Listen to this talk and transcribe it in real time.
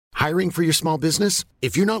Hiring for your small business?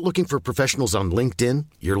 If you're not looking for professionals on LinkedIn,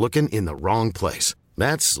 you're looking in the wrong place.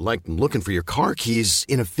 That's like looking for your car keys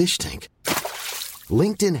in a fish tank.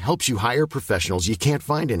 LinkedIn helps you hire professionals you can't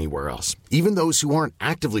find anywhere else, even those who aren't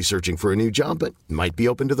actively searching for a new job but might be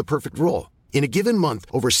open to the perfect role. In a given month,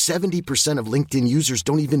 over 70% of LinkedIn users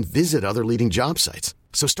don't even visit other leading job sites.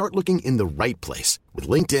 So start looking in the right place. With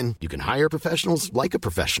LinkedIn, you can hire professionals like a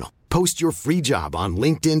professional. Post your free job on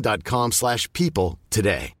linkedin.com/people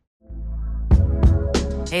today.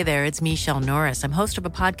 Hey there, it's Michelle Norris. I'm host of a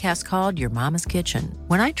podcast called Your Mama's Kitchen.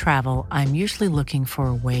 When I travel, I'm usually looking for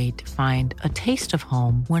a way to find a taste of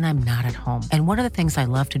home when I'm not at home. And one of the things I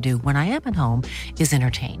love to do when I am at home is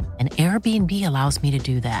entertain. And Airbnb allows me to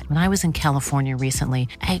do that. When I was in California recently,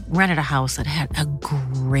 I rented a house that had a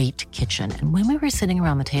great kitchen. And when we were sitting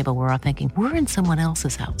around the table, we're all thinking, we're in someone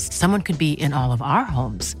else's house. Someone could be in all of our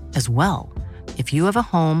homes as well. If you have a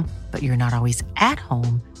home, but you're not always at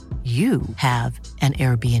home, you have an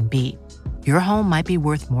Airbnb. Your home might be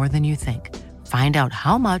worth more than you think. Find out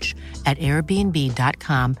how much at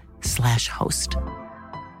airbnb.com/host.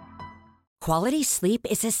 Quality sleep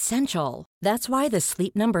is essential. That's why the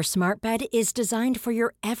Sleep Number Smart Bed is designed for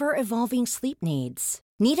your ever-evolving sleep needs.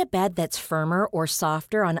 Need a bed that's firmer or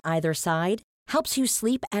softer on either side? Helps you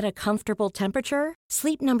sleep at a comfortable temperature?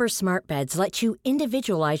 Sleep Number Smart Beds let you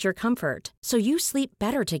individualize your comfort, so you sleep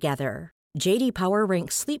better together. J.D. Power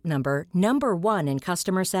ranks Sleep Number number 1 in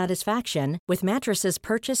customer satisfaction with mattresses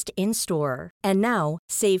purchased in-store. And now,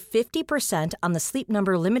 save 50% on the Sleep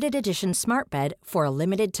Number Limited Edition Smart Bed for a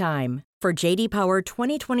limited time. For J.D. Power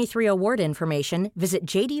 2023 award information, visit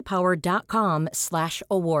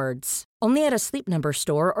jdpower.com/awards. Only at a Sleep Number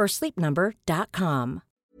store or sleepnumber.com.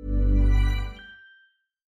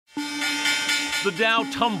 The Dow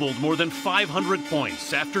tumbled more than 500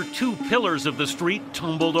 points after two pillars of the street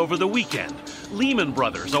tumbled over the weekend. Lehman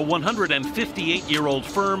Brothers, a 158-year-old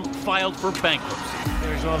firm, filed for bankruptcy.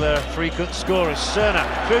 Here's one of their frequent scorers, Cerner,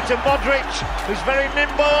 through to Modric, who's very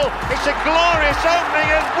nimble. It's a glorious opening,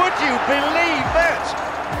 and would you believe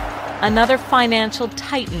that? Another financial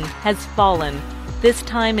titan has fallen. This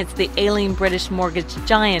time it's the ailing British mortgage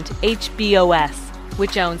giant HBOS,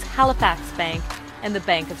 which owns Halifax Bank and the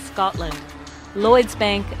Bank of Scotland. Lloyds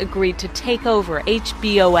Bank agreed to take over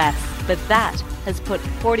HBOS, but that has put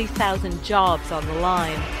 40,000 jobs on the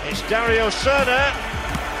line. It's Dario Cerner.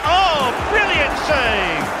 Oh, brilliant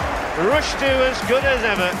save! Rushdu as good as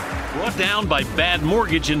ever. Brought down by bad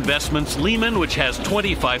mortgage investments, Lehman, which has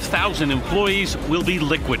 25,000 employees, will be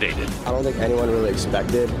liquidated. I don't think anyone really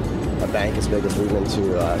expected a bank as big as Lehman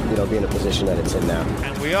to be in a position that it's in now.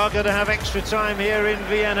 And we are going to have extra time here in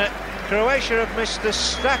Vienna. Croatia have missed a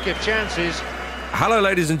stack of chances. Hello,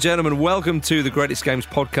 ladies and gentlemen. Welcome to the Greatest Games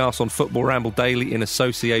podcast on Football Ramble Daily in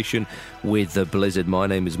association with the Blizzard. My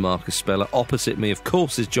name is Marcus Speller. Opposite me, of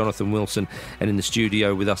course, is Jonathan Wilson. And in the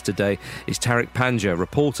studio with us today is Tariq Panja,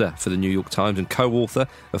 reporter for the New York Times and co-author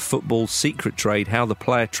of Football's Secret Trade, How the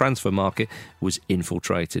Player Transfer Market Was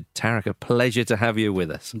Infiltrated. Tariq, a pleasure to have you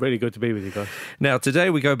with us. Really good to be with you guys. Now, today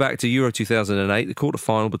we go back to Euro 2008, the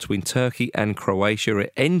quarter-final between Turkey and Croatia.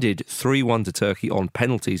 It ended 3-1 to Turkey on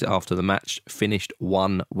penalties after the match finished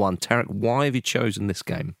 1-1. Tariq, why have you chosen this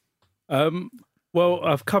game? Well,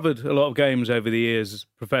 I've covered a lot of games over the years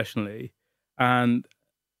professionally, and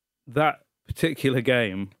that particular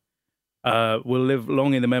game will live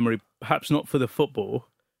long in the memory, perhaps not for the football.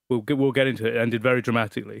 We'll get into it. It ended very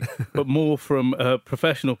dramatically, but more from a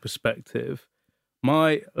professional perspective.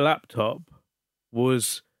 My laptop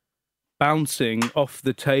was bouncing off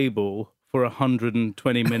the table for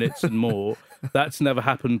 120 minutes and more. That's never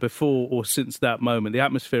happened before or since that moment. The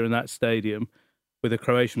atmosphere in that stadium with the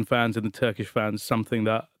Croatian fans and the Turkish fans, something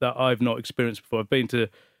that I've not experienced before. I've been to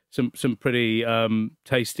some pretty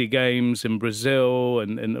tasty games in Brazil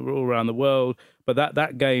and all around the world, but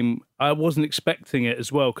that game, I wasn't expecting it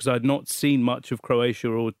as well because I'd not seen much of Croatia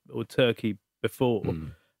or Turkey before.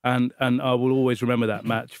 And I will always remember that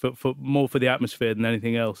match for more for the atmosphere than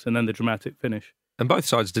anything else, and then the dramatic finish. And both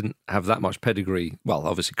sides didn't have that much pedigree. Well,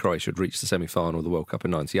 obviously Croatia had reached the semi-final of the World Cup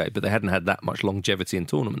in '98, but they hadn't had that much longevity in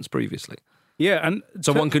tournaments previously. Yeah, and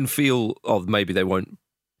so one can feel maybe they won't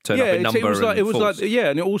turn up in number.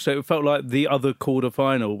 It felt like the other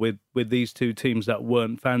quarter-final with these two teams that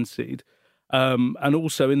weren't fancied. And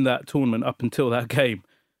also in that tournament, up until that game,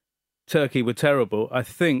 Turkey were terrible. I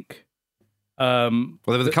think... they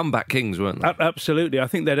were the comeback kings, weren't they? Absolutely. I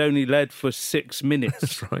think they'd only led for 6 minutes.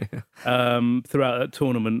 That's right. Throughout that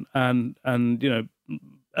tournament. And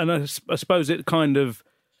I suppose it kind of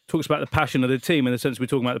talks about the passion of the team in the sense we're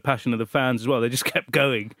talking about the passion of the fans as well. They just kept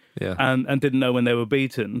going and didn't know when they were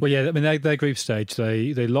beaten. Well, yeah, I mean, their group stage,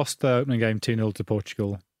 they lost their opening game 2-0 to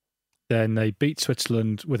Portugal. Then they beat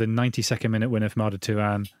Switzerland with a 92nd minute winner from Arda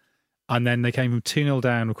Turan. And then they came from 2-0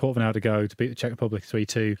 down with a quarter of an hour to go to beat the Czech Republic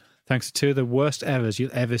 3-2, thanks to two of the worst errors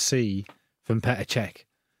you'll ever see from Petr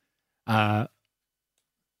Cech.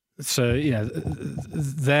 So, you know,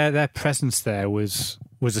 their presence there was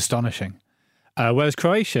astonishing. Whereas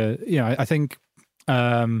Croatia, you know, I think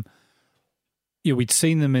we'd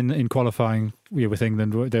seen them in qualifying with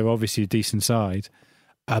England. They were obviously a decent side,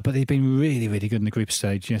 but they've been really, really good in the group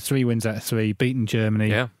stage. You know, 3 wins out of 3, beaten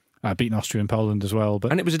Germany, beaten Austria and Poland as well.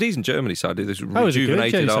 But and it was a decent Germany side. It was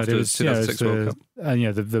rejuvenated after the 2006 World Cup. And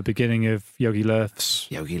the beginning of Jogi Löw's.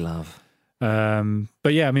 Yogi Löw.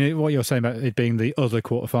 But yeah, I mean, what you're saying about it being the other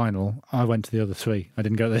quarter-final, I went to the other 3. I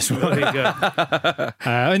didn't go this one.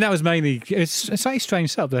 And that was mainly, it's a slightly strange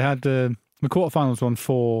setup. They had the quarter-finals on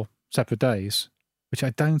 4 separate days, which I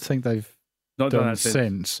don't think they've done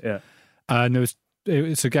since. Yeah. And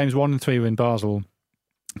so games 1 and 3 were in Basel.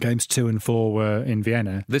 Games 2 and 4 were in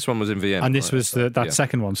Vienna. This one was in Vienna. And this was that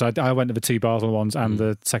second one. So I went to the 2 Basel ones and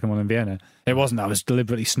the second one in Vienna. It wasn't that I was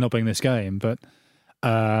deliberately snubbing this game, but...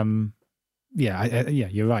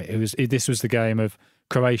 you're right. This was the game of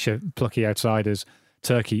Croatia, plucky outsiders,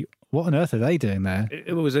 Turkey. What on earth are they doing there?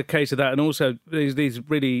 It was a case of that, and also these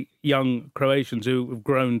really young Croatians who have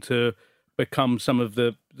grown to become some of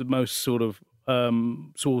the most sort of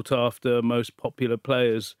sought after, most popular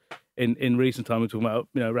players in recent time. We're talking about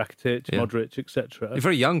Rakitic, Modric, etc. A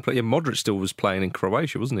very young player. Modric still was playing in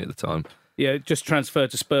Croatia, wasn't he, at the time? Yeah, just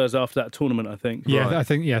transferred to Spurs after that tournament, I think. Yeah, right. I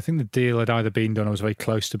think the deal had either been done or was very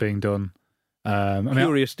close to being done.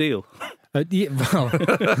 Curious deal. It's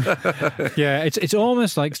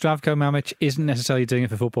almost like Zdravko Mamic isn't necessarily doing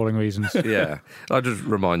it for footballing reasons. Yeah, I'll just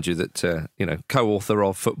remind you that co-author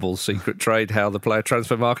of Football's Secret Trade, how the player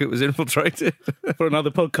transfer market was infiltrated, for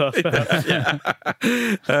another podcast.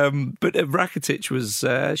 But Rakitic was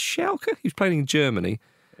Schalke. He was playing in Germany.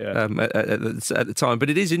 Yeah. At the time.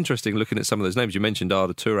 But it is interesting looking at some of those names. You mentioned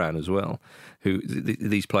Arda Turan as well, who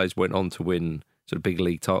these players went on to win sort of big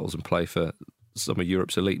league titles and play for some of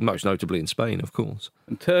Europe's elite, most notably in Spain, of course.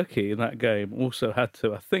 And Turkey in that game also had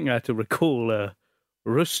to recall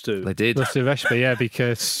Rustu. They did. Rustu Reshbi,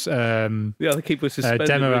 because the other keeper was suspended.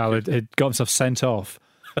 Demiral had got himself sent off.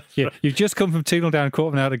 Yeah, you've just come from 2-0 down, a quarter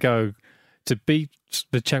of an hour to go to beat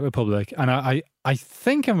the Czech Republic. And I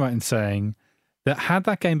think I'm right in saying that had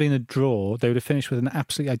that game been a draw, they would have finished with an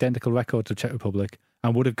absolutely identical record to the Czech Republic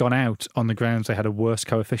and would have gone out on the grounds they had a worse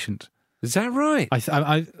coefficient. Is that right?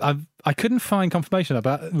 I couldn't find confirmation of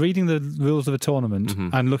that, but reading the rules of a tournament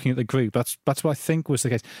and looking at the group, that's what I think was the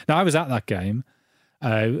case. Now, I was at that game,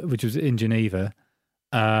 which was in Geneva,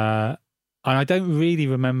 and I don't really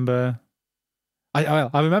remember... I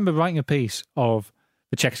remember writing a piece of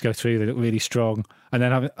the Czechs go through, they look really strong, and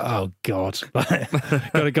then oh God, got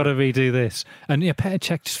to redo this. And Petr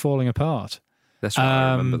Cech just falling apart. That's right,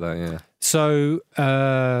 I remember that, yeah. So...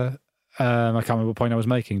 I can't remember what point I was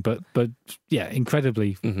making, but yeah,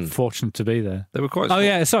 incredibly fortunate to be there. They were quite. Oh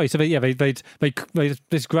yeah, sorry. So they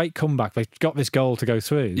this great comeback. They got this goal to go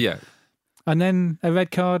through. Yeah, and then a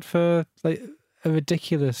red card for a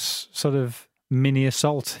ridiculous sort of mini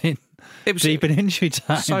assault deep in injury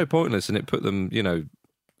time. So pointless, and it put them,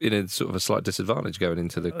 in a sort of a slight disadvantage going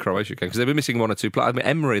into the Croatia game because they were missing 1 or 2 players. I mean,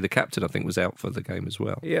 Emery, the captain, I think, was out for the game as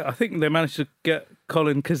well. Yeah, I think they managed to get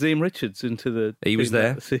Colin Kazim Richards into the. He was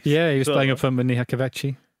there. Yeah, he was playing up front with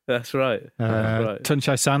Nihakovic. That's right.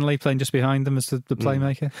 Tunçay Sanli playing just behind them as the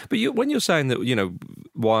playmaker. But when you're saying that,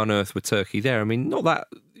 why on earth were Turkey there? I mean, not that.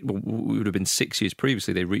 Well, it would have been 6 years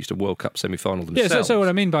previously. They reached a World Cup semi-final themselves. Yeah. So what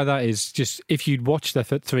I mean by that is just if you'd watched their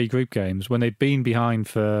 3 group games when they'd been behind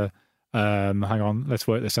for. Hang on, let's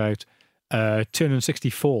work this out.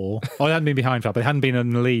 264. They hadn't been behind for that, but they hadn't been in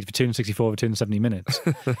the lead for 264 over 270 minutes.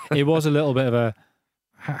 It was a little bit of a.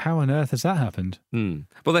 How on earth has that happened?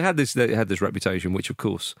 Well, they had this reputation, which of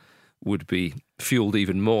course would be fueled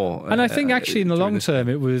even more. And I think actually in the long term,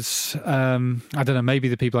 it was. I don't know. Maybe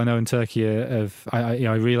the people I know in Turkey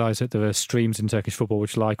I realise that there are streams in Turkish football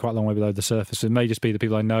which lie quite a long way below the surface. It may just be the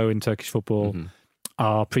people I know in Turkish football.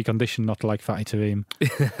 Are preconditioned not to like Fatih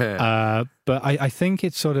Terim. But I think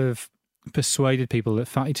it sort of persuaded people that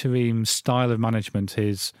Fatih Terim's style of management,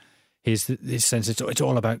 his sense it's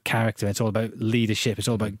all about character, it's all about leadership, it's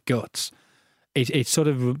all about guts. It sort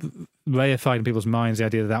of reified in people's minds the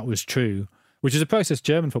idea that was true, which is a process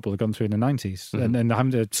German football had gone through in the 90s. And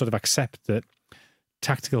having to sort of accept that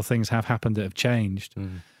tactical things have happened that have changed.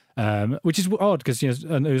 Which is odd because it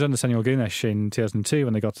was under Senor Gunesh in 2002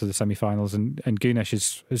 when they got to the semi-finals, and Gunesh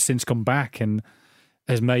has since come back and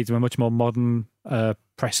has made them a much more modern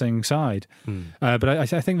pressing side. But I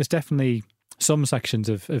think there's definitely some sections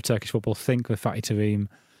of Turkish football think with Fatih Terim,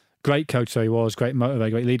 great coach that he was, great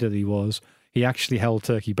motivator, great leader that he was, he actually held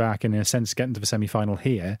Turkey back, and in a sense getting to the semi-final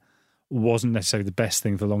here wasn't necessarily the best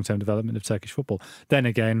thing for the long-term development of Turkish football. Then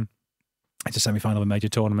again, it's a semi-final of a major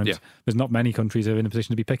tournament. Yeah. There's not many countries that are in a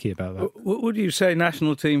position to be picky about that. Would you say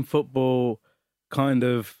national team football kind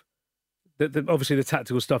of... obviously, the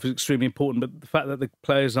tactical stuff is extremely important, but the fact that the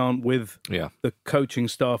players aren't with the coaching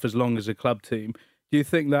staff as long as a club team, do you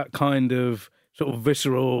think that kind of sort of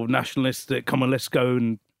visceral, nationalistic, come on, let's go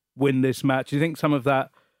and win this match, do you think some of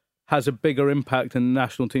that has a bigger impact in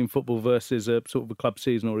national team football versus a sort of a club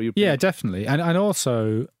season or a European? Yeah, definitely. And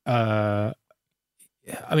also, I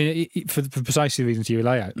mean, for precisely the reasons you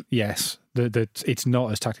lay out, yes, that it's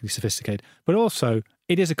not as tactically sophisticated, but also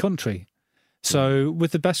it is a country. So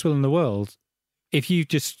with the best will in the world, if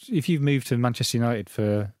you've moved to Manchester United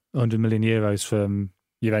for 100 million euros from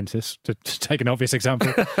Juventus, to take an obvious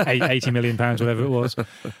example, 80 million pounds, whatever it was.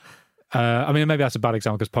 I mean, maybe that's a bad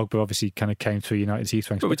example because Pogba obviously kind of came through United's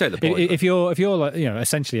youth ranks. But we take the point. If you're like,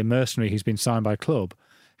 essentially a mercenary who's been signed by a club,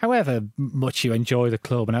 however much you enjoy the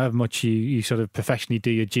club and however much you sort of professionally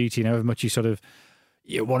do your duty and however much you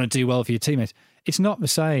want to do well for your teammates, it's not the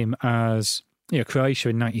same as Croatia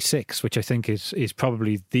in '96, which I think is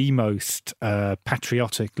probably the most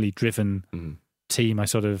patriotically driven team I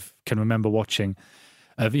sort of can remember watching.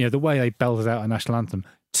 The way they belted out a national anthem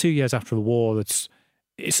 2 years after a war that's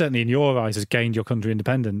certainly in your eyes has gained your country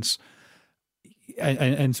independence,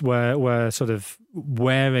 and where sort of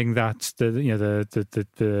wearing that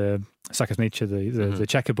the Sakasnica, the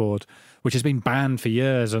checkerboard, which has been banned for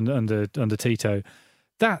years under Tito.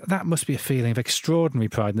 That must be a feeling of extraordinary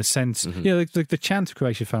pride in the sense, the chant of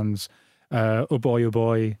Croatia fans,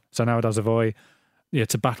 "Uboj, za narod Zavoj,"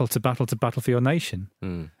 to battle for your nation.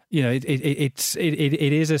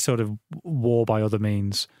 It is a sort of war by other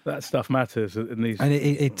means. That stuff matters in these, and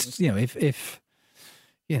it's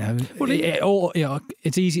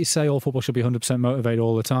easy to say all football should be 100% motivated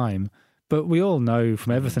all the time, but we all know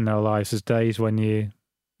from everything in our lives there's days when you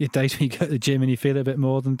go to the gym and you feel it a bit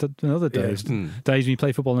more than other days. Days when you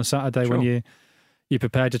play football on a Saturday when you're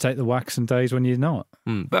prepared to take the whacks, and days when you're not.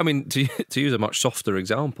 But I mean, to use a much softer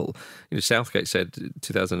example, Southgate said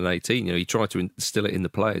 2018, he tried to instill it in the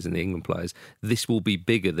players, in the England players, this will be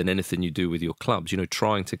bigger than anything you do with your clubs,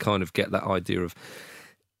 trying to kind of get that idea of,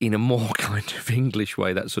 in a more kind of English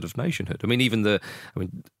way, that sort of nationhood. I mean,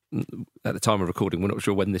 at the time of recording, we're not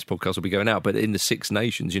sure when this podcast will be going out, but in the Six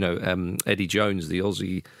Nations, Eddie Jones, the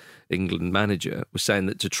Aussie England manager, was saying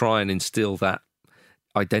that to try and instill that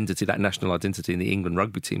identity, that national identity in the England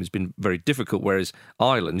rugby team has been very difficult, whereas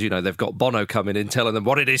Ireland, they've got Bono coming in telling them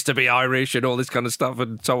what it is to be Irish and all this kind of stuff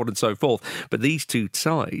and so on and so forth. But these two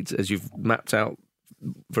sides, as you've mapped out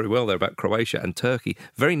very well there about Croatia and Turkey,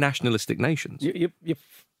 very nationalistic nations.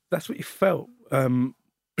 That's what you felt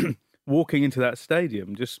walking into that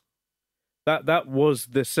stadium. Just that was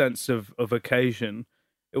the sense of occasion.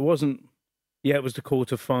 It wasn't. Yeah, it was the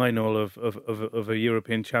quarter final of a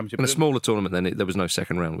European Championship. In a smaller tournament, then there was no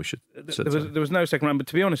second round. There was no second round, but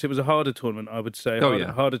to be honest, it was a harder tournament. I would say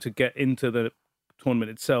harder to get into the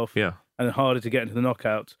tournament itself, and harder to get into the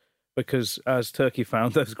knockouts. Because, as Turkey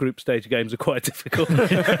found, those group stage games are quite difficult.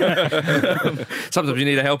 Sometimes you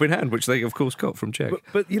need a helping hand, which they, of course, got from Czech.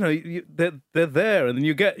 But they're there, and then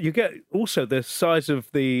you get also the size of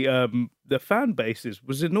the fan bases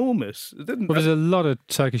was enormous. There's a lot of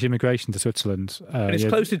Turkish immigration to Switzerland. And it's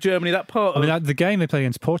close to Germany. That part. The game they played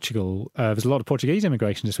against Portugal, there's a lot of Portuguese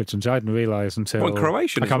immigration to Switzerland, which I didn't realise until. Well,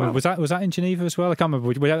 Croatian. I can't remember. Was that in Geneva as well? I can't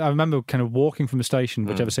remember. I remember kind of walking from the station,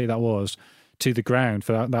 whichever city that was, to the ground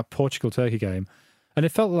for that Portugal-Turkey game. And it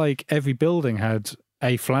felt like every building had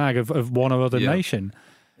a flag of one or other nation.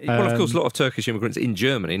 Well, of course, a lot of Turkish immigrants in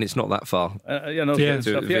Germany, and it's not that far. You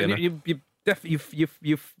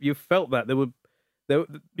felt that.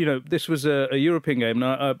 This was a European game. And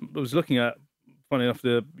I was looking at, funny enough,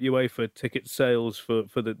 the UEFA ticket sales for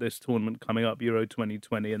this tournament coming up, Euro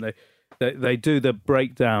 2020, and they do the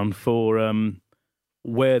breakdown for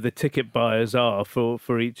where the ticket buyers are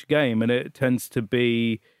for each game, and it tends to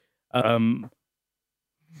be the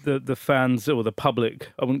fans or the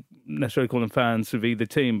public. I wouldn't necessarily call them fans of either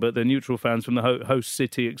team, but the neutral fans from the host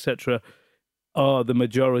city, etc., are the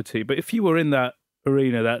majority. But if you were in that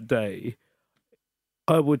arena that day,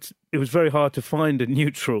 it was very hard to find a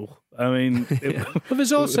neutral. I mean, but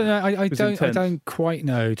there's also I don't quite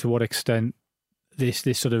know to what extent this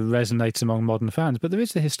sort of resonates among modern fans. But there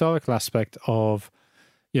is the historical aspect of,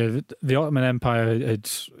 the Ottoman Empire had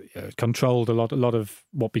controlled a lot of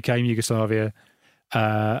what became Yugoslavia,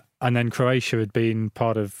 and then Croatia had been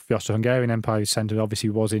part of the Austro-Hungarian Empire, whose centre obviously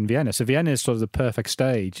was in Vienna. So Vienna is sort of the perfect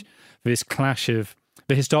stage for this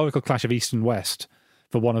the historical clash of East and West,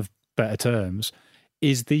 for want of better terms.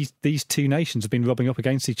 Is these two nations have been rubbing up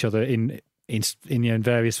against each other in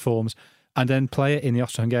various forms, and then play it in the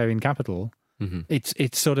Austro-Hungarian capital. Mm-hmm.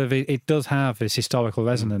 It's sort of it does have this historical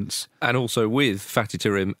resonance, and also with Fatih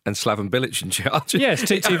Terim and Slaven Bilic in charge. Yes,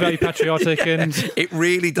 two very patriotic and it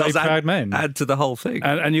really does proud men. Add to the whole thing.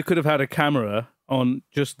 And you could have had a camera on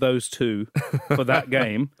just those two for that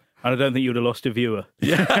game, and I don't think you would have lost a viewer.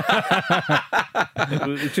 Yeah,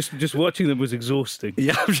 just watching them was exhausting.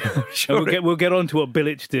 Yeah, I'm sure. We'll get on to what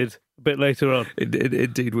Bilic did a bit later on.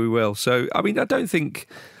 Indeed, we will. So, I mean, I don't think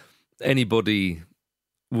anybody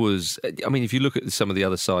was... I mean, if you look at some of the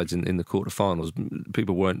other sides in the quarterfinals,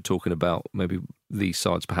 people weren't talking about maybe these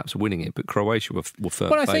sides perhaps winning it, but Croatia were firm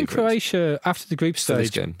favourites. Well, I think Croatia, after the group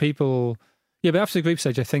stage, people... Yeah, but after the group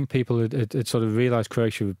stage, I think people had sort of realised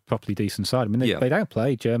Croatia were a properly decent side. I mean, they'd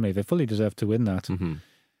outplayed Germany. They fully deserved to win that.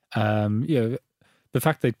 Mm-hmm. The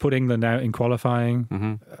fact they'd put England out in qualifying...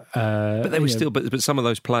 Mm-hmm. But they were still... But some of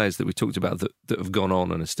those players that we talked about that have gone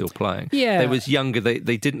on and are still playing, they was younger. They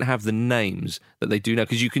didn't have the names that they do now,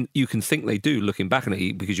 because you can think they do looking back on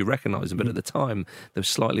it because you recognise them, but at the time they were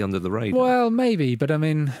slightly under the radar. Well, maybe, but I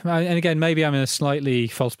mean, and again, maybe I'm in a slightly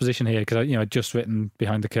false position here, because I'd just written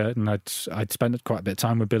Behind the Curtain. I'd spent quite a bit of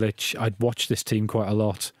time with Bilic. I'd watched this team quite a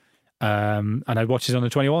lot, and I'd watched his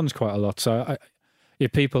under-21s quite a lot. So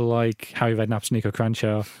people like Harry Redknapp's Niko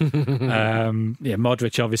Kranjčar.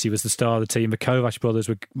 Modric obviously was the star of the team. The Kovac brothers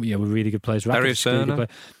were really good players. Dario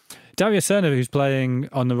Srna, who's playing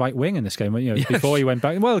on the right wing in this game. Before he went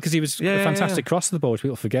back. Well, because he was a fantastic cross to the ball, which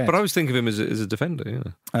people forget. But I always think of him as a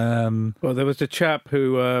defender. Yeah. Well, there was a chap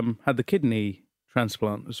who had the kidney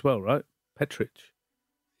transplant as well, right? Petric.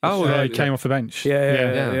 He came off the bench.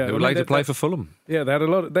 Yeah. He would later play for Fulham. Yeah, they had a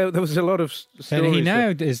lot. There was a lot of stories. And he now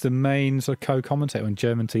is the main sort of co-commentator on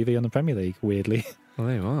German TV on the Premier League. Weirdly, well,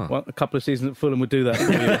 there you are. Well, a couple of seasons at Fulham would do that.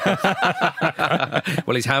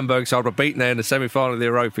 Well, his Hamburg side were beaten there in the semi-final of the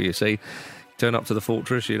Europa. You see. Turn up to the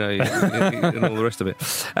fortress, and all the rest of it.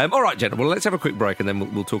 All right, gentlemen, well, let's have a quick break and then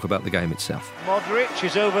we'll talk about the game itself. Modric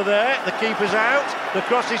is over there, the keeper's out, the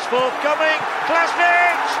cross is forthcoming,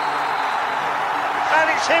 Klasnic! And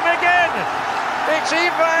it's him again! It's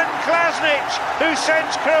Ivan Klasnic who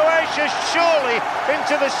sends Croatia surely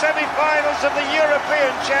into the semi-finals of the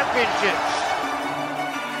European Championships.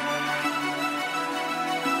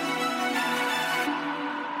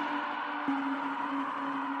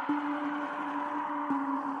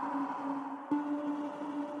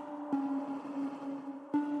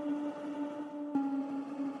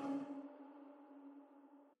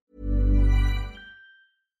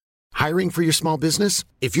 Hiring for your small business?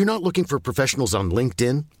 If you're not looking for professionals on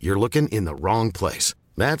LinkedIn, you're looking in the wrong place.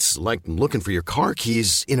 That's like looking for your car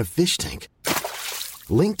keys in a fish tank.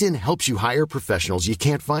 LinkedIn helps you hire professionals you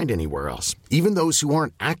can't find anywhere else, even those who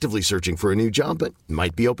aren't actively searching for a new job but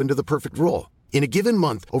might be open to the perfect role. In a given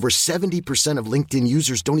month, over 70% of LinkedIn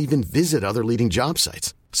users don't even visit other leading job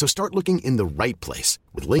sites. So start looking in the right place.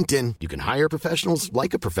 With LinkedIn, you can hire professionals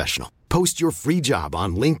like a professional. Post your free job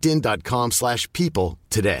on linkedin.com/people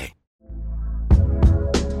today.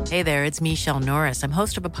 Hey there, it's Michelle Norris. I'm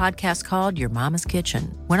host of a podcast called Your Mama's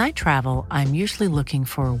Kitchen. When I travel, I'm usually looking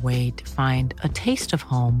for a way to find a taste of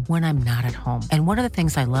home when I'm not at home. And one of the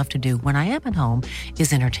things I love to do when I am at home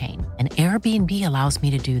is entertain. And Airbnb allows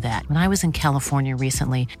me to do that. When I was in California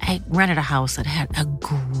recently, I rented a house that had a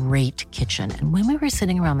great kitchen. And when we were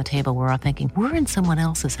sitting around the table, we're all thinking, we're in someone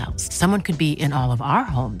else's house. Someone could be in all of our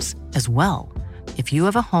homes as well. If you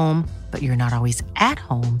have a home, but you're not always at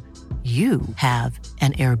home, you have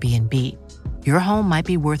an Airbnb. Your home might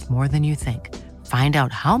be worth more than you think. Find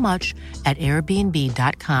out how much at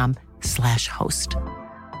airbnb.com/host.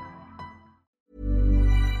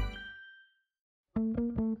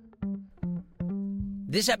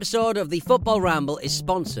 This episode of the Football Ramble is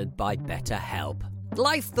sponsored by BetterHelp.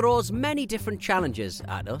 Life throws many different challenges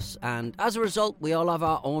at us, and as a result, we all have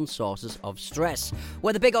our own sources of stress.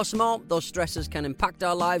 Whether big or small, those stresses can impact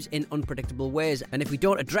our lives in unpredictable ways, and if we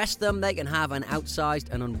don't address them, they can have an outsized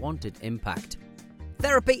and unwanted impact.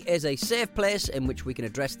 Therapy is a safe place in which we can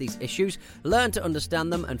address these issues, learn to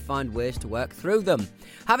understand them, and find ways to work through them.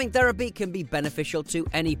 Having therapy can be beneficial to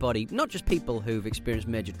anybody, not just people who've experienced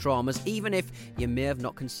major traumas, even if you may have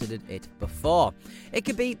not considered it before. It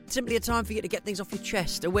could be simply a time for you to get things off your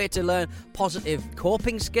chest, a way to learn positive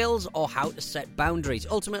coping skills, or how to set boundaries.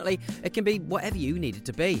 Ultimately, it can be whatever you need it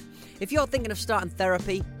to be. If you're thinking of starting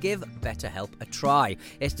therapy, give BetterHelp a try.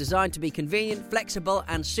 It's designed to be convenient, flexible,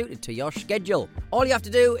 and suited to your schedule. All you have to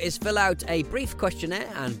do is fill out a brief questionnaire,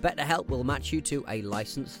 and BetterHelp will match you to a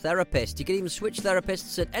licensed therapist. You can even switch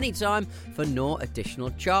therapists at any time for no additional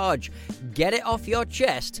charge. Get it off your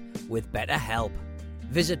chest with BetterHelp.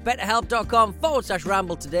 Visit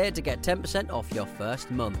betterhelp.com/ramble today to get 10% off your first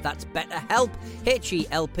month. That's BetterHelp,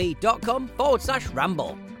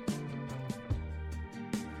 HELP.com/ramble.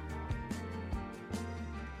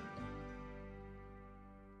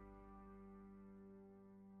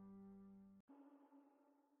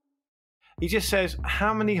 He just says,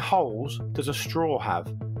 how many holes does a straw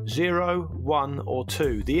have? 0, 1 or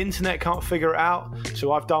 2? The internet can't figure it out,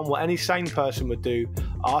 so I've done what any sane person would do.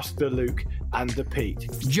 Ask the Luke and the Pete.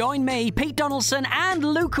 Join me, Pete Donaldson and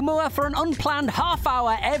Luke Moore for an unplanned half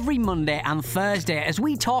hour every Monday and Thursday as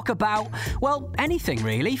we talk about, well, anything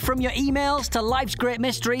really, from your emails to life's great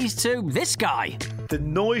mysteries to this guy. The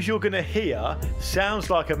noise you're going to hear sounds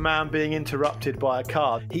like a man being interrupted by a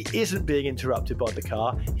car. He isn't being interrupted by the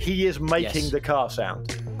car. He is making the car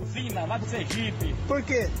sound. ¿Por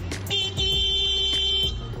qué?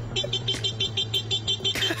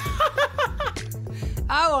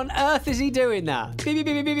 How on earth is he doing that? Beep, beep,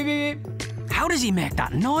 beep, beep, beep, beep. How does he make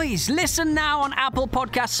that noise? Listen now on Apple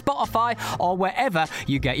Podcasts, Spotify, or wherever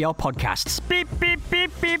you get your podcasts. Beep, beep,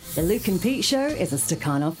 beep, beep. The Luke and Pete Show is a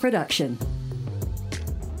Stakhanov production.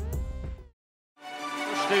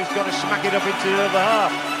 Who's going to smack it up into the other half.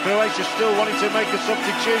 Croatia still wanting to make a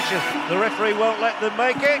substitution. The referee won't let them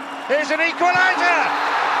make it. Here's an equaliser!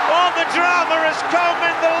 Oh, the drama has come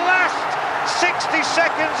in the last 60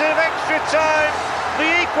 seconds of extra time.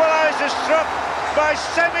 The equaliser struck by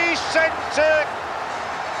Semi Centre.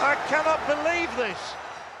 I cannot believe this.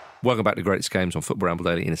 Welcome back to Greatest Games on Football Ramble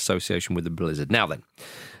Daily in association with the Blizzard. Now then,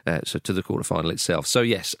 so to the quarter-final itself. So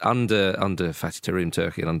yes, under Fatih Terim,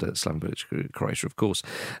 Turkey, and under Slaven Bilic, Croatia, of course,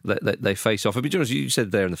 they face off. But you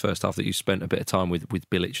said there in the first half that you spent a bit of time with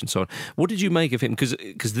Bilic and so on. What did you make of him?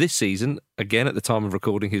 Because this season, again, at the time of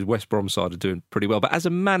recording, his West Brom side are doing pretty well. But as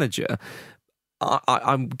a manager,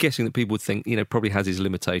 I'm guessing that people would think, probably has his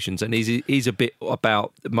limitations, and he's a bit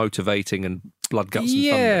about motivating and blood, guts and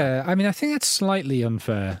thunder. Yeah, I mean, I think that's slightly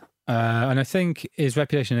unfair. And I think his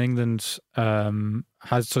reputation in England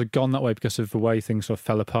has sort of gone that way because of the way things sort of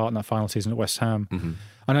fell apart in that final season at West Ham. Mm-hmm.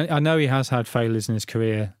 And I know he has had failures in his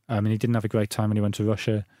career. I mean, he didn't have a great time when he went to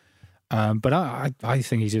Russia. But I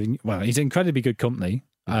think he's incredibly good company,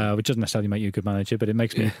 which doesn't necessarily make you a good manager, but it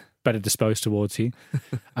makes me better disposed towards you.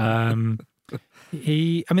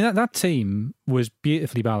 That team was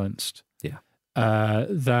beautifully balanced. Yeah.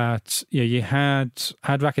 You had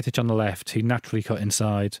Rakitic on the left, who naturally cut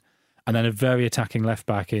inside, and then a very attacking left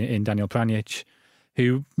back in Daniel Pranjic,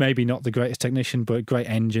 who maybe not the greatest technician, but great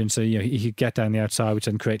engine. So he could get down the outside, which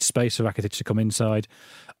then creates space for Rakitic to come inside.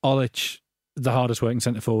 Olic, the hardest working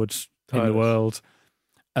centre forwards in the world.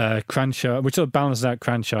 Cranshaw, which sort of balances out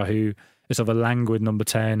Cranshaw, who is sort of a languid number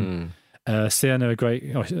 10. Cerna, a great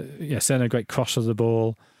crosser of the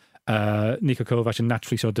ball. Niko Kovac, a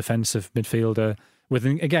naturally sort of defensive midfielder with,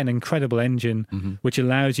 again, incredible engine, which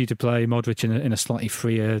allows you to play Modric in a slightly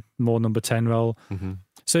freer, more number 10 role. Mm-hmm.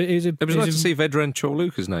 So it was nice to see Vedran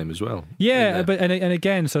Čorluka's name as well. Yeah, but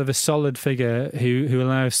again, sort of a solid figure who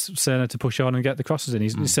allows Cerna to push on and get the crosses in.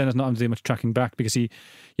 Cerna's not having to do much tracking back because he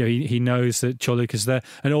knows that Čorluka's there,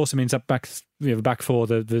 and it also means that back four,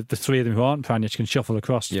 the three of them who aren't Pranjic can shuffle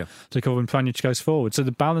across to cover when Pranjic goes forward. So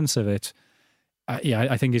the balance of it,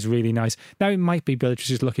 I think is really nice. Now it might be Bilic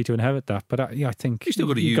is lucky to inherit that, but I think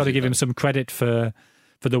you've got to give him some credit for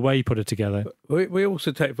the way he put it together. We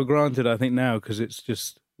also take for granted, I think, now, because it's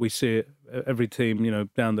just, we see it, every team,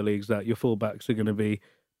 down the leagues, that your fullbacks are going to be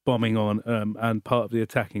bombing on and part of the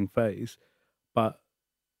attacking phase. But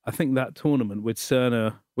I think that tournament with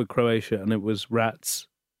Cerna, with Croatia, and it was Rats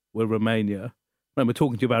with Romania. I remember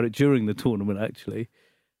talking to you about it during the tournament, actually.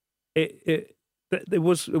 It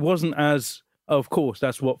wasn't as, of course,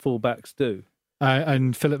 that's what fullbacks do.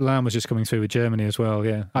 And Philipp Lahm was just coming through with Germany as well.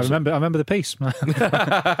 Yeah, I remember the piece. No,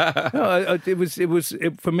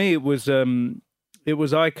 for me. It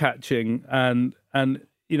was eye catching, and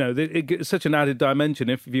it gets such an added dimension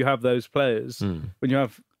if you have those players when you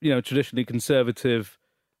have traditionally conservative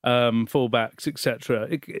fullbacks, etc.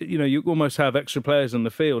 You almost have extra players on the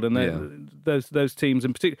field, and those teams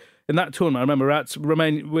in particular in that tournament. I remember Rats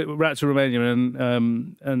Romania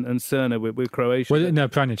and Cerna with Croatia. Well, no,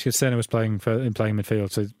 Pranjic, because Cerna was playing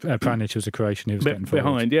midfield, so Pranjic was a Croatian who was getting forward.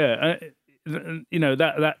 Behind. Yeah.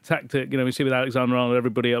 That tactic, we see with Alexander-Arnold,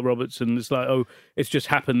 everybody at Robertson, it's like, it's just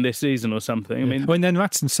happened this season or something. I mean, then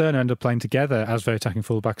Rats and Cerna end up playing together as very attacking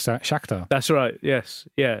fullbacks at Shakhtar. That's right. Yes.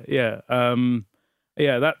 Yeah.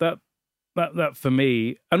 That for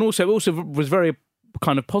me, and also was very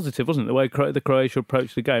kind of positive, wasn't it? The way the Croatia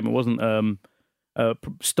approached the game, it wasn't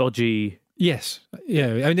stodgy. Yes,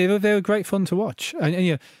 yeah. I mean, they were great fun to watch,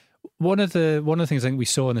 and one of the things I think we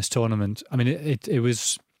saw in this tournament. I mean, it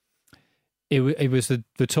was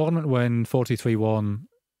the tournament when 4-2-3-1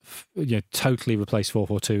 totally replaced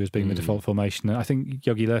 4-4-2 as being the default formation. And I think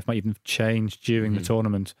Jogi Löw might even have changed during the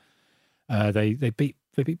tournament. They beat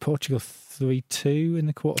Portugal 3-2 in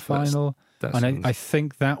the quarterfinal. And I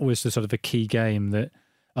think that was the sort of a key game that,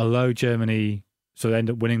 although Germany sort of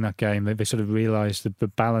ended up winning that game, they sort of realised the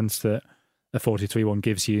balance that a 4-2-3-1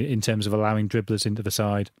 gives you in terms of allowing dribblers into the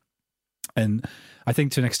side. And I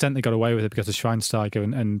think to an extent they got away with it because of Schweinsteiger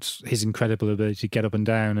and his incredible ability to get up and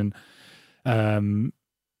down. And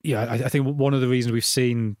I think one of the reasons we've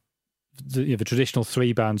seen the traditional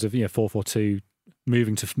three bands of 4-4-2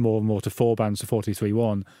 moving to more and more to four bands to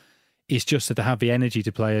 4-2-3-1 is just that they have the energy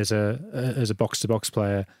to play as a box-to-box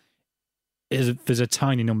player. There's a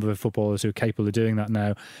tiny number of footballers who are capable of doing that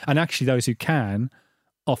now. And actually those who can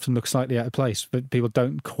often look slightly out of place, but people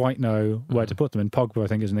don't quite know where to put them. And Pogba, I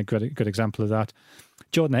think, is a good example of that.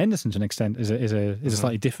 Jordan Henderson, to an extent, is a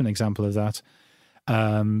slightly different example of that.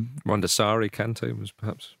 Wanda Sari, Kante was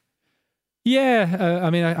perhaps... Yeah,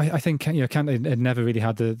 I mean, I think Kante had never really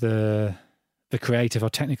had the creative or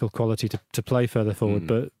technical quality to play further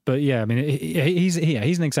forward. But yeah, I mean, he's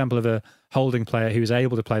an example of a holding player who's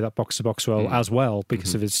able to play that box-to-box role as well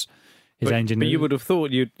because of his engine. But you would have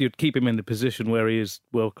thought you'd keep him in the position where he is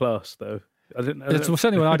world class, though. That's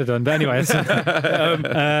certainly what I'd have done. But anyway,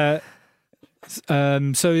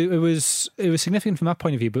 so it was significant from that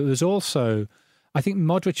point of view. But it was also, I think,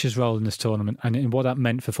 Modric's role in this tournament and what that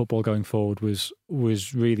meant for football going forward was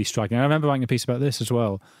really striking. And I remember writing a piece about this as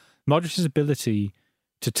well. Modric's ability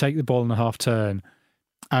to take the ball in a half turn,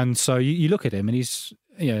 and so you look at him and he's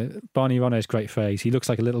Barney Ronay's great phrase. He looks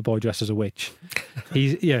like a little boy dressed as a witch.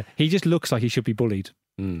 He just looks like he should be bullied.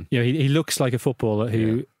 He looks like a footballer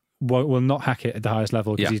who will not hack it at the highest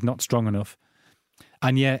level because he's not strong enough,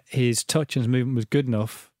 and yet his touch and his movement was good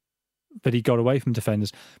enough that he got away from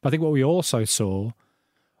defenders. But I think what we also saw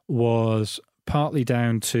was partly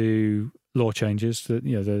down to law changes, that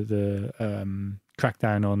the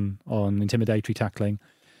crackdown on intimidatory tackling,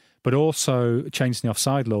 but also changing the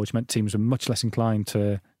offside law, which meant teams were much less inclined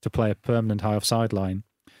to play a permanent high offside line.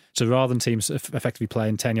 So rather than teams effectively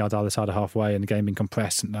playing 10 yards either side of halfway and the game being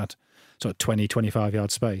compressed in that sort of 20, 25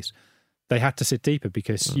 yard space, they had to sit deeper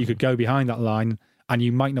because you could go behind that line and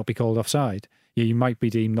you might not be called offside. You might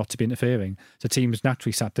be deemed not to be interfering. So teams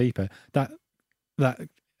naturally sat deeper. That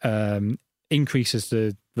increases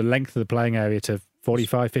the length of the playing area to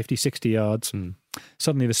 45, 50, 60 yards.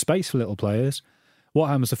 Suddenly there's space for little players. What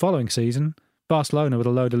happens the following season? Barcelona with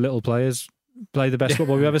a load of little players play the best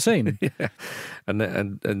football we've ever seen. And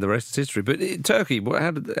the rest is history. But Turkey,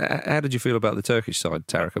 how did you feel about the Turkish side,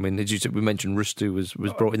 Tarek? I mean, we mentioned Rüstü was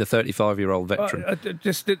brought in, the 35-year-old veteran.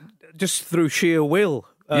 Just through sheer will.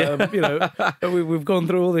 We've gone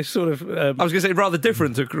through all this sort of... I was going to say rather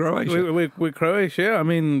different to Croatia. With Croatia, I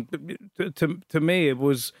mean, to me, it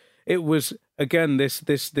was again this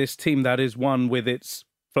team that is one with its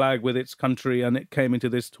flag, with its country, and it came into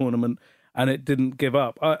this tournament and it didn't give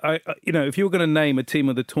up. If you were going to name a team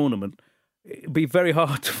of the tournament, it'd be very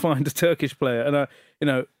hard to find a Turkish player.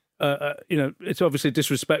 And it's obviously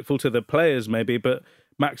disrespectful to the players, maybe, but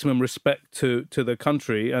maximum respect to the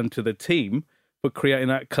country and to the team for creating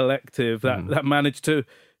that collective that managed to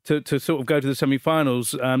sort of go to the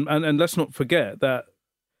semi-finals. And let's not forget that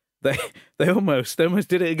they almost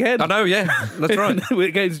did it again. I know, yeah, that's right.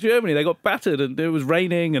 Against Germany, they got battered, and it was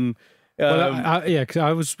raining. And because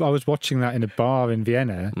I was watching that in a bar in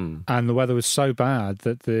Vienna, and the weather was so bad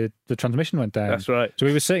that the transmission went down. That's right. So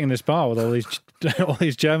we were sitting in this bar with all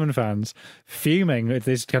these German fans fuming with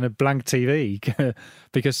this kind of blank TV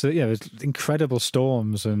because it was incredible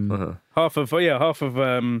storms and half of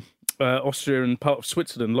Austria and part of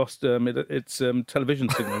Switzerland lost its television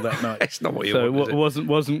signal that night. It's not what you want. So it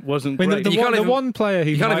wasn't great. The one player who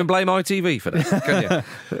you can't even blame ITV for that, can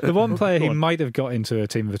you? The one player who might have got into a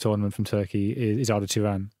team of the tournament from Turkey is Arda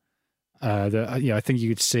Turan. I think you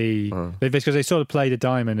could see because they sort of played a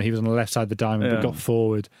diamond. He was on the left side of the diamond, but got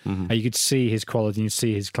forward, and you could see his quality, and you could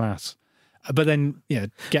see his class. But then,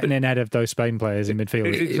 getting in ahead of those Spain players in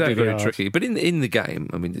midfield is very tricky. But in the game,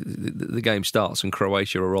 I mean, the game starts and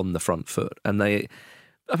Croatia are on the front foot, and they,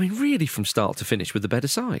 I mean, really from start to finish with the better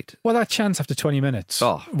side. Well, that chance after 20 minutes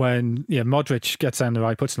when Modric gets down the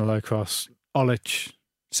right, puts in a low cross, Olic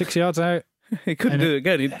 6 yards out. He couldn't do it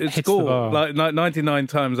again. It scored like 99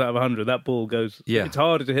 times out of 100. That ball goes. Yeah. It's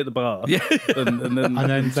harder to hit the bar. Yeah. and then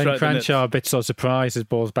Cranshaw, a bit sort of surprised, his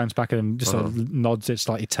ball's bounced back at him, just sort of nods it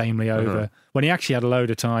slightly tamely over. When he actually had a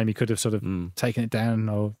load of time, he could have sort of taken it down,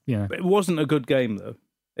 or It wasn't a good game though.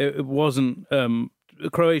 It wasn't.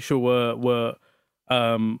 Croatia were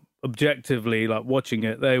objectively, like watching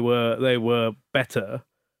it, they were better.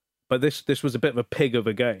 But this was a bit of a pig of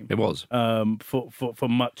a game. It was for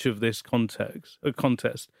much of this contest.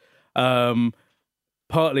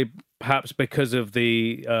 Partly perhaps because of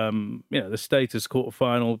the the status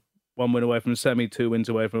quarterfinal, 1 win away from the semi, 2 wins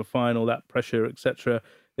away from a final, that pressure, etc.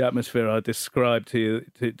 The atmosphere I described to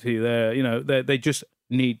you there. They just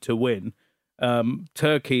need to win.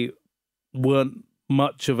 Turkey weren't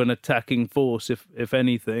much of an attacking force, if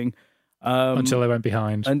anything. Until they went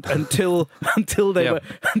behind, until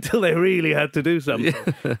they really had to do something,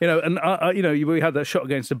 we had that shot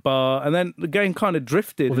against the bar, and then the game kind of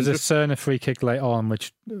drifted. Well, there's a Cerner free kick late on,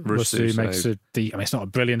 which Rusu makes it's not a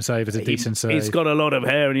brilliant save, it's a decent save. He's got a lot of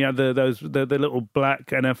hair, and he had the little black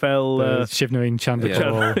NFL Shivnering Chandler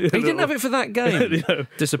ball. He didn't have it for that game.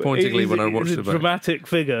 Disappointingly, when I watched the dramatic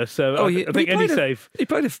figure. So I think any save. He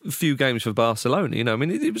played a few games for Barcelona. I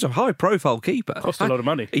mean, he was a high-profile keeper. Cost a lot of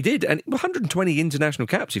money. He did, and 120 international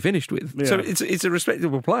caps he finished with. Yeah. So it's a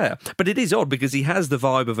respectable player. But it is odd because he has the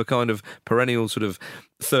vibe of a kind of perennial sort of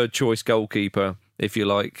third choice goalkeeper, if you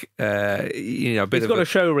like. He's got a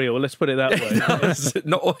show reel, let's put it that way.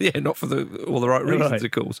 not for all the right reasons,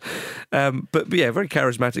 of course. But very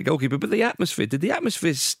charismatic goalkeeper. But did the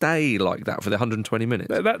atmosphere stay like that for the 120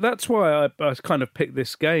 minutes? That's why I kind of picked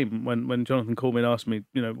this game when Jonathan called me and asked me,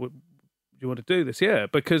 do you want to do this? Yeah,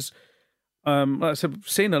 because like I said, I've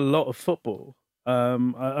seen a lot of football. I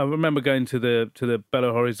remember going to the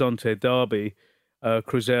Belo Horizonte derby,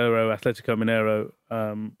 Cruzeiro, Atletico Mineiro,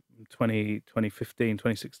 2015,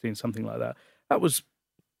 2016, something like that. That was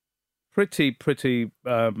pretty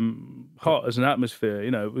hot as an atmosphere.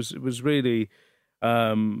 It was really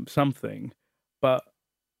something, but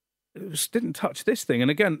it just didn't touch this thing. And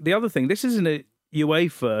again, the other thing, this isn't a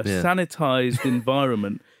UEFA sanitized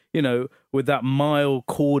environment. With that mile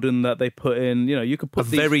cordon that they put in, you could put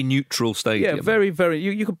very neutral stadium. Yeah, very, very.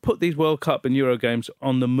 You could put these World Cup and Euro games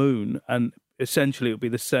on the moon, and essentially it would be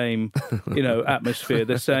the same, atmosphere,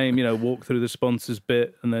 the same, walk through the sponsors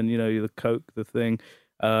bit, and then the Coke, the thing.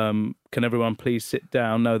 Can everyone please sit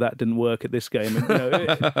down? No, that didn't work at this game. And,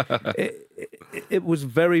 it was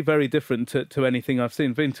very, very different to anything I've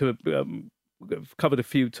seen. Been to covered a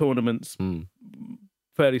few tournaments,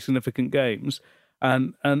 fairly significant games.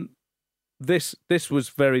 And this was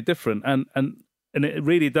very different, and it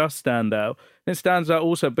really does stand out. And it stands out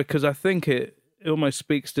also because I think it almost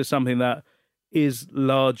speaks to something that is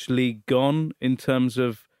largely gone in terms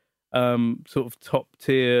of sort of top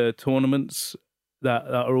tier tournaments that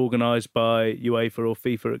are organised by UEFA or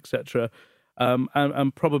FIFA, etc.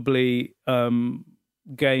 And probably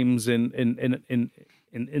games in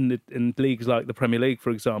leagues like the Premier League,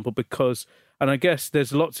 for example, because. And I guess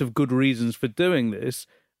there's lots of good reasons for doing this.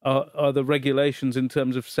 Are the regulations in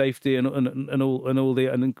terms of safety and all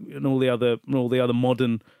the other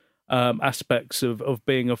modern aspects of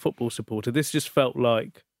being a football supporter? This just felt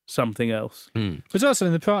like something else. But also,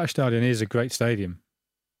 in the Praterstadion is a great stadium.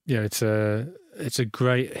 It's a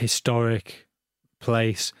great historic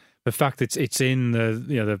place. The fact it's in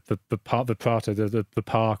the Prater, the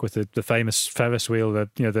park with the famous Ferris wheel,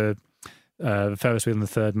 the Ferris wheel and the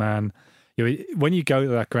third man. When you go to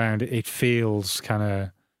that ground, it feels kind of.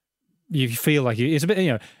 You feel like it's a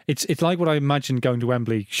bit. It's like what I imagined going to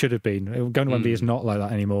Wembley should have been. Going to Wembley is not like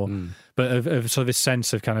that anymore. But of sort of a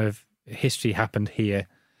sense of kind of history happened here,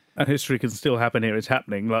 and history can still happen here. It's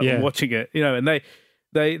happening. Like I'm watching it, and they,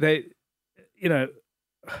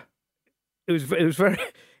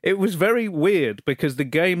 it was very weird because the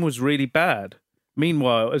game was really bad.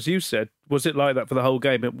 Meanwhile, as you said, was it like that for the whole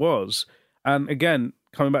game? It was, and again.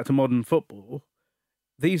 Coming back to modern football,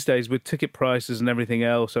 these days with ticket prices and everything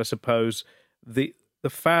else, I suppose the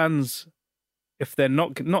fans, if they're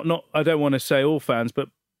not I don't want to say all fans, but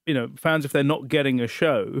fans, if they're not getting a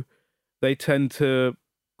show, they tend to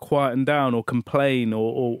quieten down or complain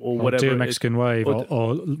or whatever. Do a Mexican wave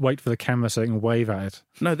or wait for the camera so they can wave at it.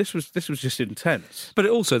 No, this was just intense. But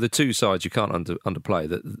also the two sides you can't underplay,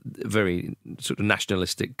 that very sort of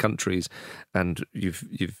nationalistic countries, and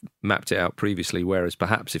you've mapped it out previously, whereas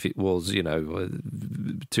perhaps if it was,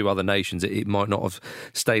 two other nations, it might not have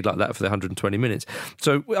stayed like that for the 120 minutes.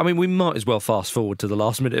 So, I mean, we might as well fast forward to the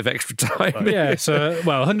last minute of extra time. Right. Yeah, so,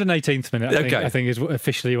 118th minute, I think is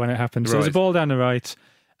officially when it happened. So there's a ball down the right.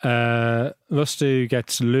 Rustu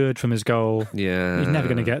gets lured from his goal. Yeah, he's never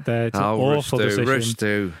going to get there. It's an awful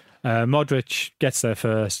decision. Modric gets there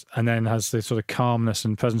first, and then has the sort of calmness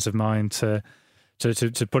and presence of mind to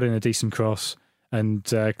put in a decent cross. And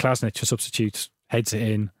Klasnic, a substitute, heads it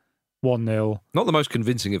in 1-0. Not the most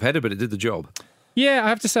convincing of header, but it did the job. Yeah, I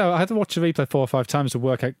have to say, I had to watch the replay 4 or 5 times to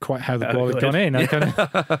work out quite how the ball had gone in.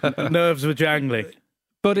 Nerves were jangling.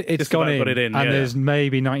 But it's gone in, and there's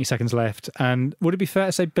maybe 90 seconds left. And would it be fair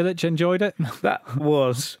to say Bilic enjoyed it? That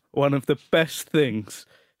was one of the best things.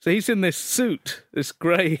 So he's in this suit, this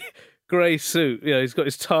grey suit. He's got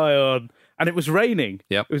his tie on, and it was raining.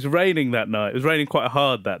 Yep. It was raining that night. It was raining quite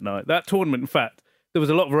hard that night. That tournament, in fact, there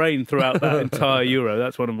was a lot of rain throughout that entire Euro.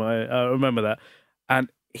 That's one of my... I remember that. And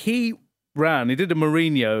he ran. He did a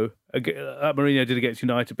Mourinho... Mourinho did against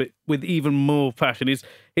United, but with even more passion.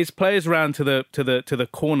 His players ran to the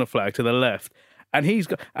corner flag to the left, and he's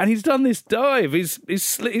done this dive.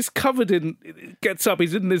 He's covered in. Gets up.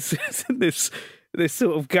 He's in this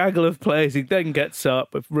sort of gaggle of players. He then gets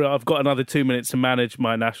up. I've got another 2 minutes to manage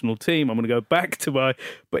my national team. I'm going to go back to my.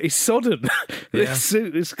 But he's sodden. This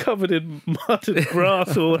suit is covered in mud and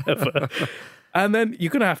grass or whatever. And then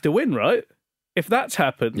you're going to have to win, right? If that's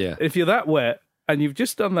happened, if you're that wet. And you've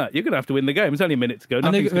just done that. You're going to have to win the game. It's only a minute to go.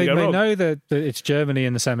 And they know that it's Germany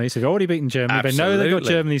in the semis. They've already beaten Germany. Absolutely. They know they've got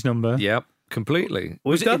Germany's number. Yep, completely.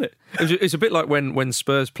 We've done it. It's a bit like when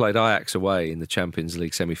Spurs played Ajax away in the Champions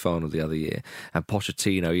League semi-final the other year, and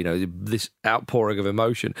Pochettino, this outpouring of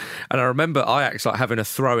emotion. And I remember Ajax having a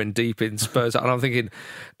throw in deep in Spurs, and I'm thinking,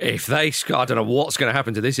 if they score, I don't know what's going to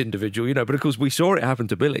happen to this individual, But of course, we saw it happen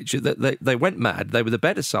to Bilic. They went mad. They were the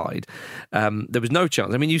better side. There was no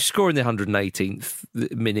chance. I mean, you score in the 118th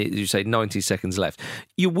minute, you say 90 seconds left.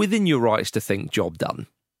 You're within your rights to think job done.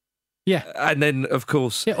 Yeah. And then, of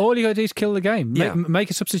course... Yeah, all you got to do is kill the game. Make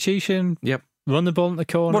a substitution. Yep. Run the ball in the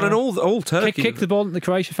corner. Well, and all Turkey... Kick the ball at the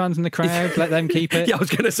Croatia fans in the crowd. Let them keep it. Yeah, I was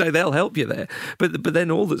going to say, they'll help you there. But then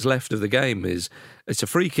all that's left of the game is... It's a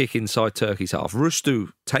free kick inside Turkey's half.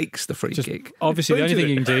 Rustu takes the free kick. Obviously, the only thing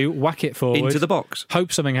you can do, whack it forward. Into the box.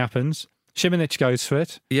 Hope something happens. Shimonic goes for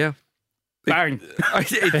it. Yeah. Bang!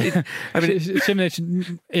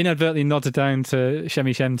 Shimonic inadvertently nods it down to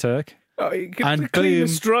Shemi Shenturk. And clean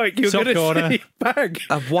strike, you're going to see bang.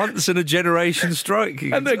 A once in a generation strike.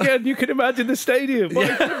 And again, you can imagine the stadium. My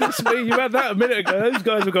goodness me, you had that a minute ago. Those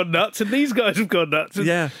guys have gone nuts, and these guys have gone nuts. And,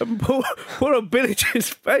 and poor on Bilic's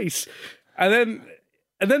face. And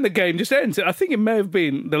then the game just ends. I think it may have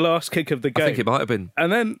been the last kick of the game. I think it might have been.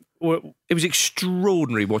 And then it was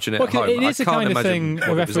extraordinary watching it at home. It is the kind of thing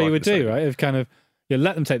a referee would do, right? Of kind of, you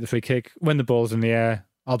let them take the free kick. When the ball's in the air,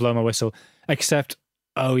 I'll blow my whistle. Except,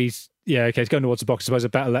 he's going towards the box. I suppose I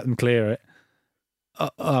better let them clear it.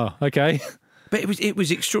 Okay. But it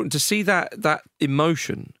was extraordinary to see that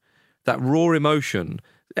emotion, that raw emotion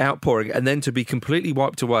outpouring, and then to be completely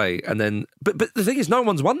wiped away. And then, but the thing is, no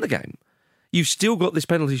one's won the game. You've still got this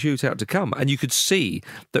penalty shootout to come, and you could see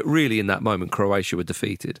that really in that moment Croatia were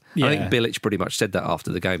defeated. Yeah. I think Bilic pretty much said that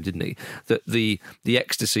after the game, didn't he? That the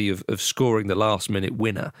ecstasy of scoring the last minute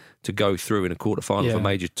winner to go through in a quarter-final of a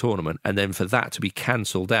major tournament, and then for that to be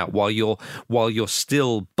cancelled out while you're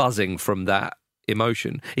still buzzing from that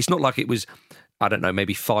emotion. It's not like it was, I don't know,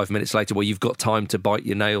 maybe 5 minutes later where you've got time to bite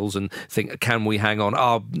your nails and think, can we hang on?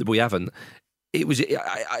 Oh, we haven't. It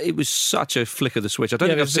was such a flick of the switch. I don't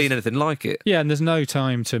think I've seen anything like it. Yeah, and there's no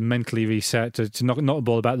time to mentally reset, to knock a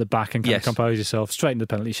ball about the back and kind of compose yourself, straight into the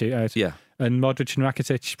penalty shootout. Yeah. And Modric and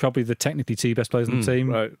Rakitic, probably the technically two best players on the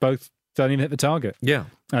team, both don't even hit the target. Yeah.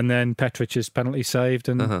 And then Petric's penalty saved,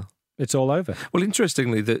 and it's all over. Well,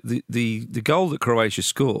 interestingly, the goal that Croatia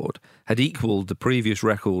scored had equalled the previous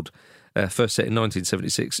record, first set in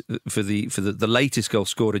 1976, for the latest goal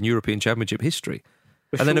scored in European Championship history.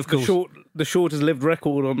 And then, of course, the shortest lived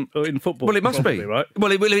record in football. Well, it must probably, be right.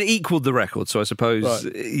 Well, it equalled the record, so I suppose,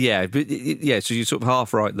 yeah. But so you're sort of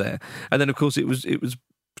half right there. And then, of course, it was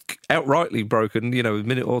outrightly broken, a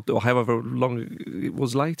minute or however long it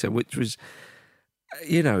was later, which was,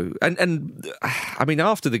 and I mean,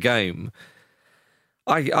 after the game,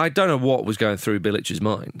 I don't know what was going through Bilic's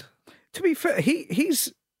mind. To be fair,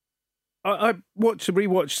 he's I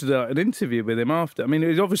rewatched an interview with him after. I mean, it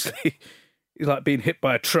was obviously he's like being hit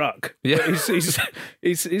by a truck. Yeah, but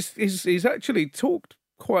he's actually talked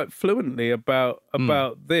quite fluently about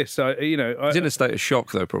this. He's in a state of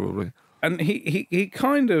shock though, probably. And he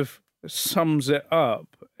kind of sums it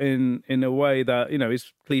up in a way that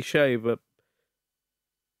is cliche, but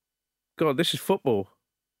God, this is football.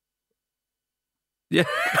 Yeah.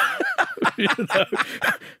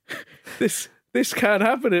 This can't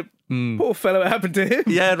happen. Poor fellow, it happened to him.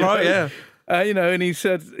 Yeah, right. Yeah. And he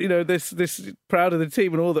said, this proud of the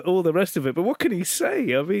team and all the rest of it. But what can he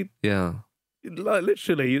say? I mean, yeah, like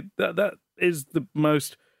literally, that is the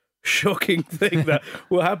most shocking thing that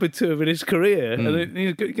will happen to him in his career, and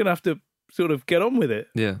you're going to have to sort of get on with it.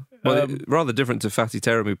 Yeah. Well, rather different to Fatih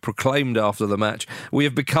Terim, who proclaimed after the match, "We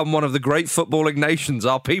have become one of the great footballing nations.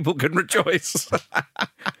 Our people can rejoice."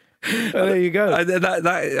 There you go. That's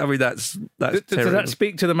does that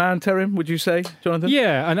speak to the man, Terim? Would you say, Jonathan?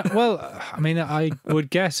 Yeah, and I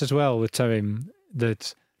would guess as well with Terim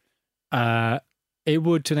that it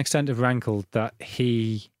would, to an extent, have rankled that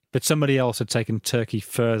somebody else had taken Turkey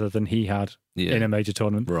further than he had in a major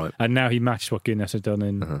tournament, right? And now he matched what Guinness had done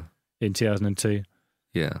in 2002.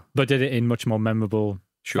 Yeah, but did it in much more memorable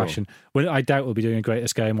fashion. Well, I doubt we'll be doing a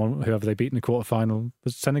greatest game on whoever they beat in the quarterfinal.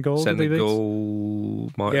 Was it Senegal?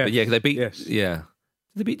 Senegal might. Yes. Yeah, they beat. Yes. Yeah. Did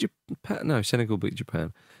they beat Japan? No, Senegal beat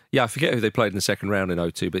Japan. Yeah, I forget who they played in the second round in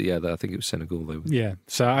 2002, but yeah, I think it was Senegal. Yeah,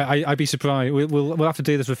 so I'd be surprised. We'll have to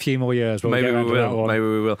do this for a few more years. Maybe we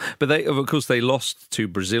will. But of course, they lost to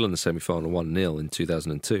Brazil in the semi-final 1-0 in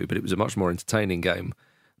 2002, but it was a much more entertaining game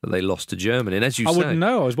that they lost to Germany. And as you say, I wouldn't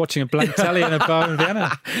know. I was watching a blank telly in a bar in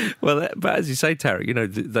Vienna. Well, but as you say,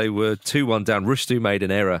 Tarek, they were 2-1 down. Rustu made an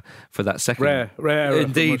error for that second. Rare error.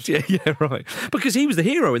 Indeed. Yeah, right. Because he was the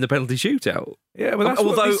hero in the penalty shootout. Yeah, well, that's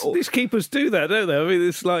what these keepers do that, don't they? I mean,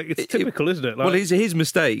 it's typical, isn't it? Well, his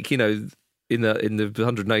mistake, in the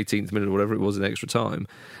 118th minute or whatever it was in extra time.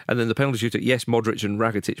 And then the penalty shootout, yes, Modric and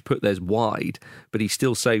Rakitic put theirs wide, but he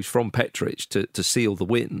still saves from Petric to seal the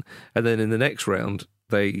win. And then in the next round,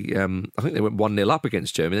 I think they went 1-0 up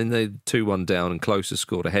against Germany, and then they 2-1 down, and Klose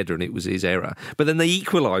scored a header, and it was his error. But then they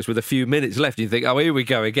equalised with a few minutes left. You think, oh, here we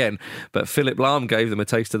go again. But Philip Lahm gave them a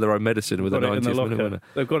taste of their own medicine with a 90th minute winner.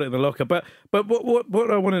 They've got it in the locker. But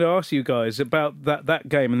what I wanted to ask you guys about that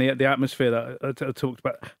game and the atmosphere that I talked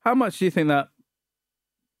about, how much do you think that,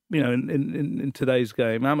 in today's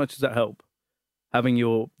game, how much does that help?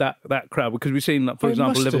 Having that crowd? Because we've seen, for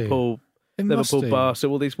example, Liverpool, Barca,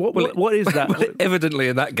 all these. What is that? Well, evidently,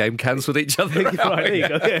 in that game, cancelled each other. Right,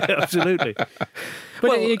 yeah, absolutely.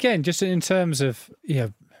 But again, just in terms of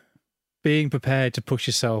being prepared to push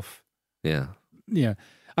yourself. Yeah. Yeah.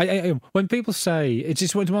 When people say, it's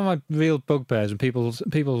just one of my real bugbears, when people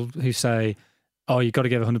who say, "Oh, you've got to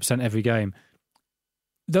give 100% every game."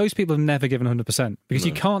 Those people have never given 100% because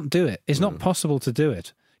you can't do it. It's not possible to do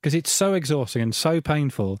it because it's so exhausting and so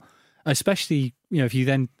painful. Especially, if you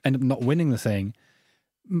then end up not winning the thing.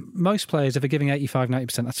 Most players, if they're giving 85,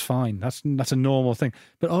 90%, that's fine. That's a normal thing.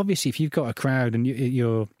 But obviously, if you've got a crowd and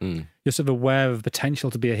you're sort of aware of the potential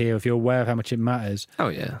to be a hero, if you're aware of how much it matters,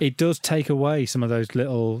 it does take away some of those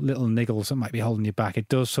little niggles that might be holding you back. It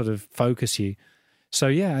does sort of focus you. So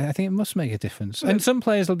yeah, I think it must make a difference. And some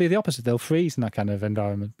players will be the opposite; they'll freeze in that kind of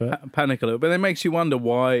environment. But panic a little. But it makes you wonder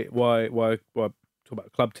why talk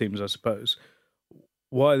about club teams, I suppose.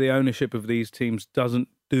 Why the ownership of these teams doesn't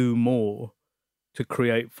do more to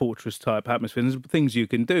create fortress-type atmosphere. There's things you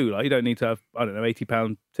can do, like you don't need to have,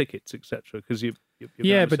 £80 tickets, etc. Because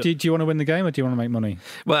but do you want to win the game or do you want to make money?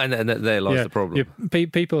 Well, and there lies the problem.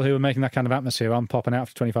 People who are making that kind of atmosphere aren't popping out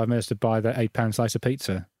for 25 minutes to buy the £8 slice of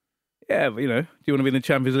pizza. Yeah, but, do you want to be in the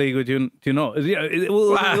Champions League or do you not?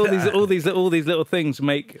 All these little things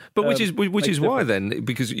make. But which is why then,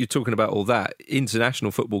 because you're talking about all that,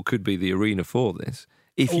 international football could be the arena for this.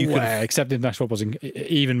 If you except international football's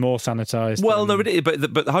even more sanitised. Well, no,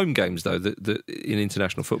 but the home games though, in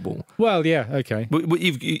international football. Well, yeah, okay.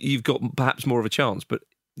 You've got perhaps more of a chance, but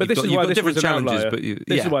this is why this was an challenges. Outlier.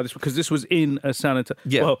 This is why because this was in a sanitised.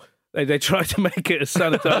 Yeah. Well, they tried to make it as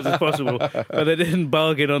sanitised as possible, but they didn't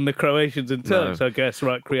bargain on the Croatians and Turks, I guess,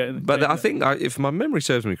 right? But I think, if my memory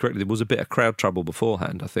serves me correctly, there was a bit of crowd trouble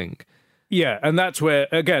beforehand, I think. Yeah, and that's where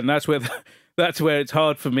it's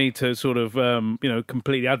hard for me to sort of,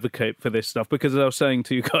 completely advocate for this stuff because, as I was saying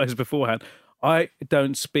to you guys beforehand, I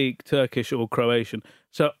don't speak Turkish or Croatian.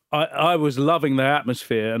 So I was loving their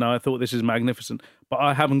atmosphere and I thought this is magnificent, but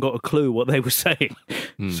I haven't got a clue what they were saying.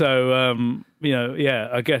 So,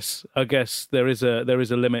 I guess there is a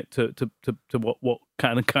limit to what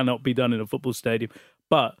can and cannot be done in a football stadium.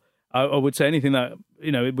 But I would say anything that,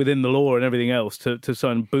 within the law and everything else to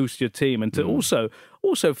try and boost your team, and to also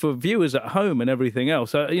for viewers at home and everything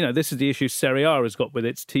else. This is the issue Serie A has got with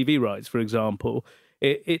its TV rights, for example.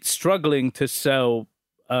 It's struggling to sell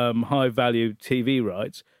high-value TV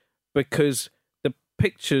rights because the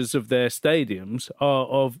pictures of their stadiums are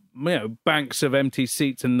of banks of empty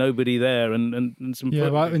seats and nobody there, and some. Yeah,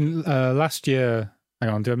 well, last year. Hang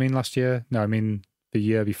on, do I mean last year? No, I mean the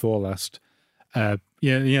year before last. The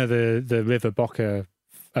River Boca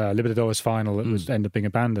Libertadores final that was ended up being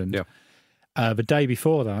abandoned. Yeah. The day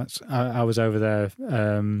before that, I was over there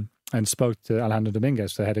and spoke to Alejandro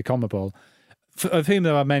Dominguez, the head of CONMEBOL, of whom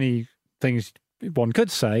there are many things one could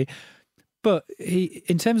say, but he,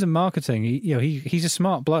 in terms of marketing, he's a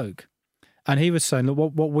smart bloke, and he was saying that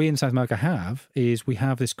what we in South America have is we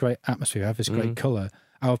have this great atmosphere, we have this great colour.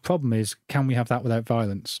 Our problem is, can we have that without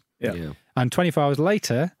violence? Yeah. And 24 hours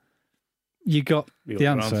later, you got the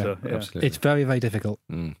answer. Yeah. Absolutely. It's very, very difficult.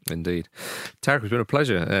 Indeed. Tarek, it's been a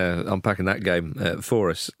pleasure unpacking that game for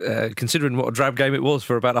us, considering what a drab game it was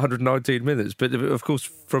for about 119 minutes. But, of course,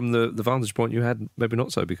 from the vantage point you had, maybe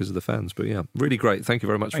not so because of the fans. But, yeah, really great. Thank you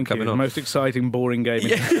very much for coming on. The most exciting, boring game.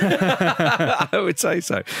 I would say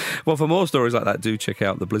so. Well, for more stories like that, do check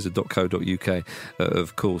out theblizzard.co.uk,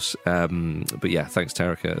 of course. But, yeah, thanks,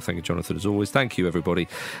 Tarek. Thank you, Jonathan, as always. Thank you, everybody.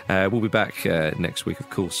 We'll be back next week, of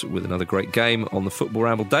course, with another great game on the Football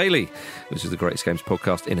Ramble Daily, which is the Greatest Games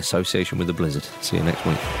podcast in association with the Blizzard. See you next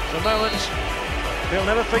week. The moment he'll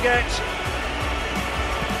never forget.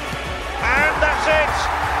 And that's it.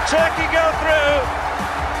 Turkey go through.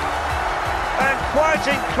 And quite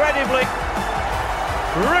incredibly,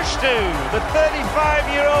 Rushdu, the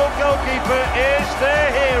 35-year-old goalkeeper, is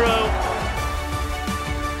their hero.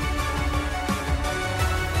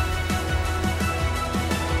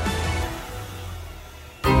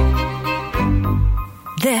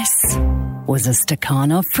 This was a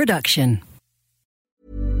Stakhanov production.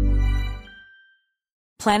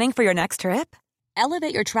 Planning for your next trip?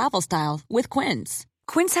 Elevate your travel style with Quince.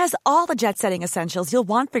 Quince has all the jet-setting essentials you'll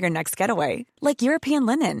want for your next getaway, like European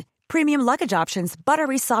linen, premium luggage options,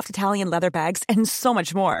 buttery soft Italian leather bags, and so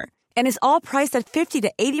much more. And is all priced at 50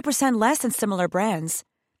 to 80% less than similar brands.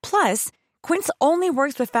 Plus, Quince only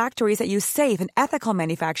works with factories that use safe and ethical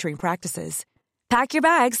manufacturing practices. Pack your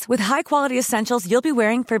bags with high-quality essentials you'll be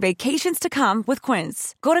wearing for vacations to come with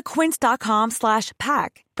Quince. Go to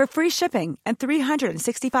quince.com/pack for free shipping and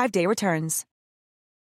 365-day returns.